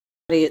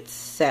It's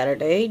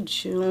Saturday,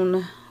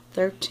 June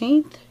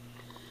 13th.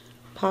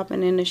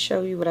 Popping in to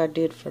show you what I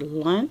did for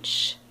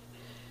lunch.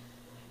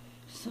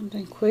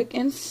 Something quick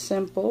and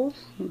simple.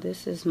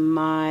 This is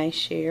my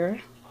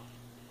share.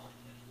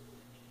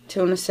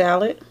 Tuna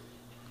salad.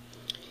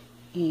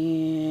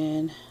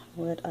 And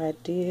what I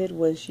did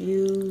was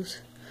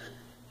use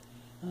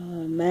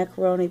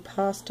macaroni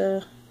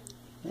pasta.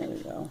 There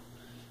we go.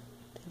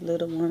 The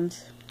little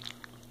ones.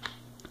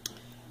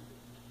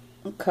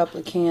 A couple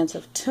of cans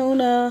of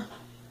tuna.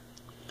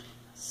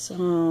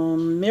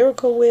 Some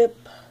Miracle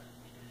Whip.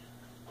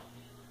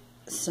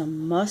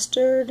 Some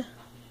mustard.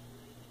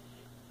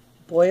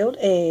 Boiled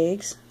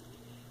eggs.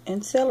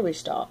 And celery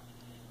stalk.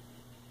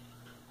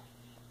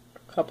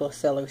 A couple of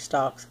celery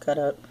stalks cut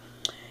up.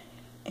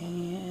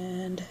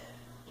 And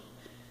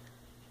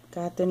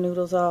got the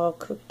noodles all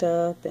cooked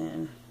up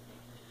and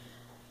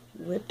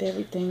whipped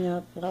everything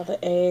up while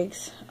the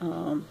eggs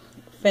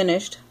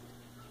finished.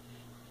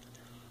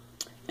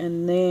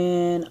 And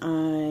then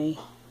I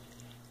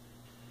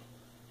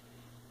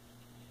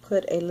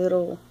put a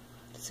little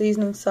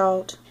seasoning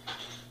salt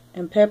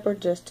and pepper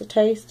just to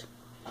taste.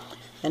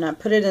 And I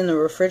put it in the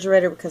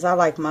refrigerator because I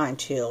like mine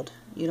chilled.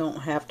 You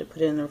don't have to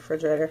put it in the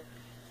refrigerator.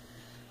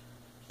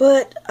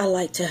 But I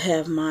like to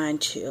have mine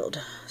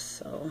chilled.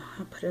 So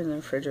I put it in the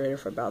refrigerator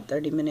for about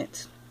 30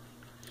 minutes.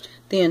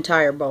 The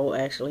entire bowl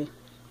actually.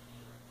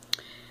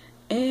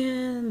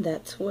 And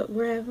that's what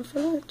we're having for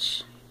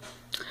lunch.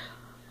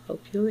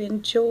 Hope you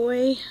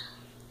enjoy.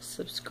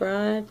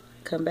 Subscribe.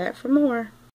 Come back for more.